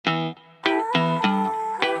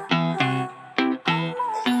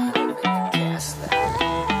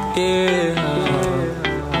Yeah.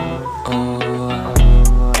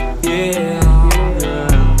 Yeah.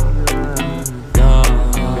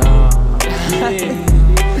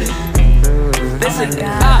 Listen,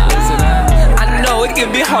 I know it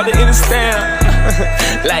can be hard to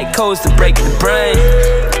understand. Like codes to break the brain.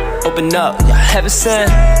 Open up, y'all heaven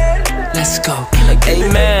sent. Let's go,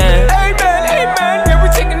 amen. Amen, amen, yeah, we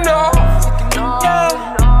taking off.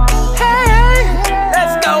 Hey,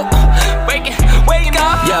 let's go. Wake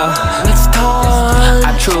up. Yo, let's talk.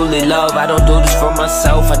 I truly love, I don't do this for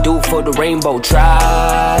myself, I do it for the rainbow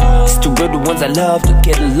tribe. It's the real ones I love to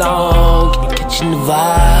get along, keep me catching the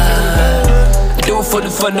vibe. I do it for the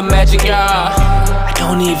fun, the magic, yeah. I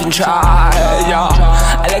don't even try, yeah.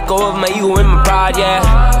 I let go of my ego and my pride, yeah.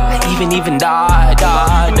 I even die.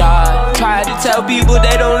 Try to tell people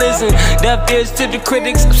they don't listen. Deaf ears to the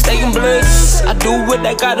critics, I'm staying bliss. I do what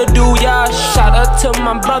I gotta do, yeah. Shout out to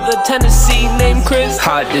my brother Tennessee named Chris.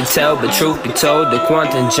 Hard to tell, but truth be told, the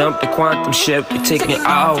quantum jump, the quantum ship, we taking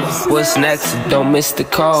off. What's next? Don't miss the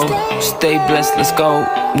call. Stay blessed, let's go.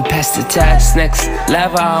 We pass the test, next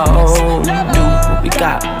level. Do what we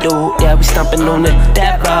gotta do, yeah, we stomping on the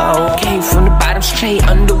devil. Came from the bottom, straight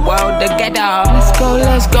underworld, the ghetto.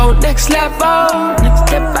 Let's go, next level,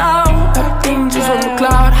 next level. Everything just on the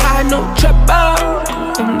cloud, high, no trouble.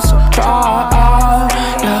 I'm so proud,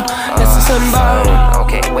 yeah, that's a symbol.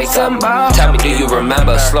 Okay, wake up, tell me, do you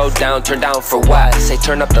remember? Slow down, turn down for what? Say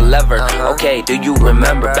turn up the lever, okay, do you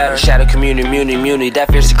remember? Better shadow community,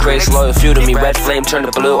 that fierce craze, loyal few to me. Red flame, turn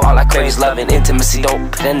to blue, all I crave is love and intimacy.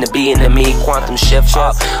 Don't pretend to be into me, quantum shift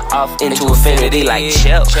off into infinity, like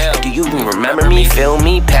chill. Do you even remember me, feel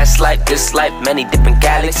me? Past life, this life, many different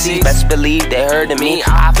galaxies. Best believe they heard of me,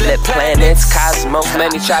 I flip planets, cosmos.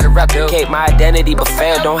 Many try to replicate my identity, but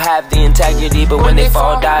fail, don't have the integrity. But when they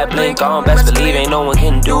fall, die, blink on. Best believe ain't no one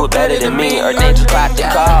can do it better than me. Earth angel clock to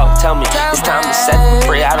call, tell me it's time to set me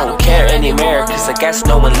free. I don't care anymore, cause I guess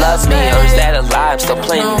no one loves me. Or is that a lie? I'm still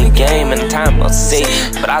playing the game and time will see.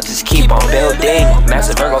 But I'll just keep on building.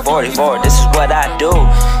 Massive Virgo 44, this is what I do.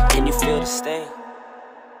 Can you feel the sting?